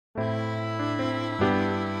Where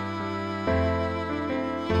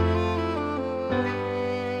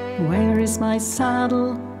is my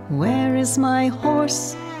saddle? Where is my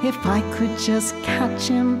horse? If I could just catch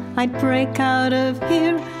him, I'd break out of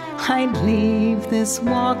here. I'd leave this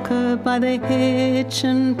walker by the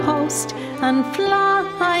hitching post and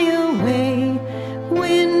fly away.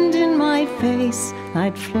 Wind in my face,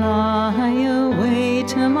 I'd fly away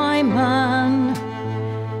to my man.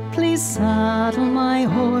 Please saddle my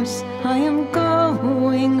horse, I am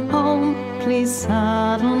going home. Please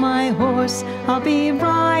saddle my horse, I'll be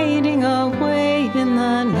riding away in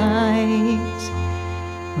the night.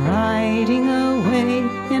 Riding away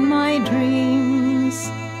in my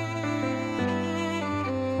dreams.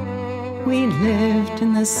 We lived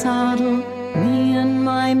in the saddle, me and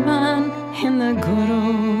my man. In the good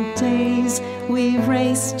old days, we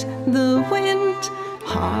raced the wind.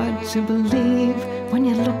 Hard to believe when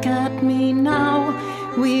you look at me now.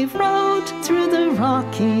 We rode through the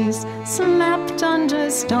Rockies, slept under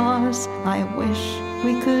stars. I wish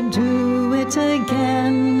we could do it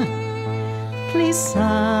again. Please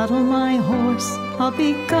saddle my horse, I'll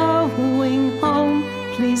be going home.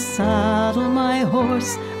 Please saddle my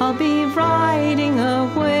horse, I'll be riding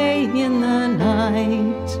away in the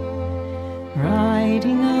night.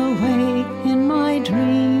 Riding away in my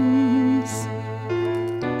dreams.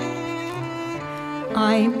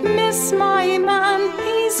 I miss my man,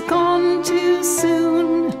 he's gone too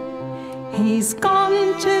soon. He's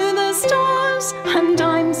gone to the stars, and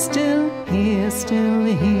I'm still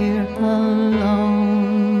here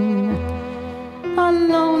alone.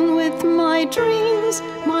 Alone with my dreams,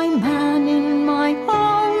 my man in my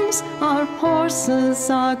arms. Our horses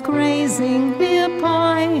are grazing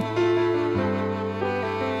nearby.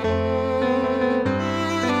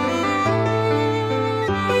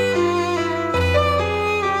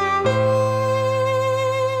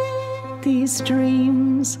 These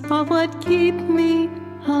dreams are what keep me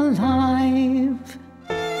alive.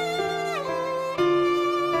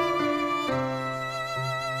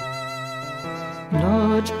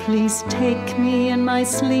 Lord, please take me in my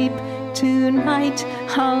sleep tonight.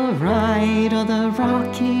 I'll ride all the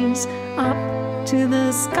Rockies up to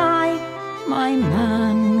the sky. My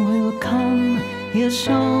man will come, he'll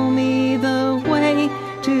show me the way.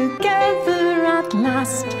 Together at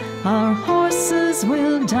last our horses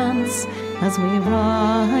will dance as we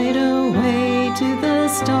ride away to the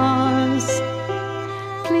stars.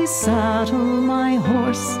 Please saddle my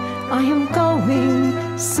horse, I am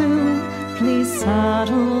going soon. Please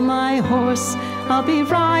saddle my horse, I'll be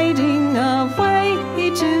riding away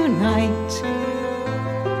tonight.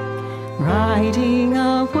 Riding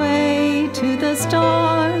away to the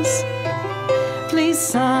stars. Please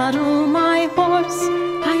saddle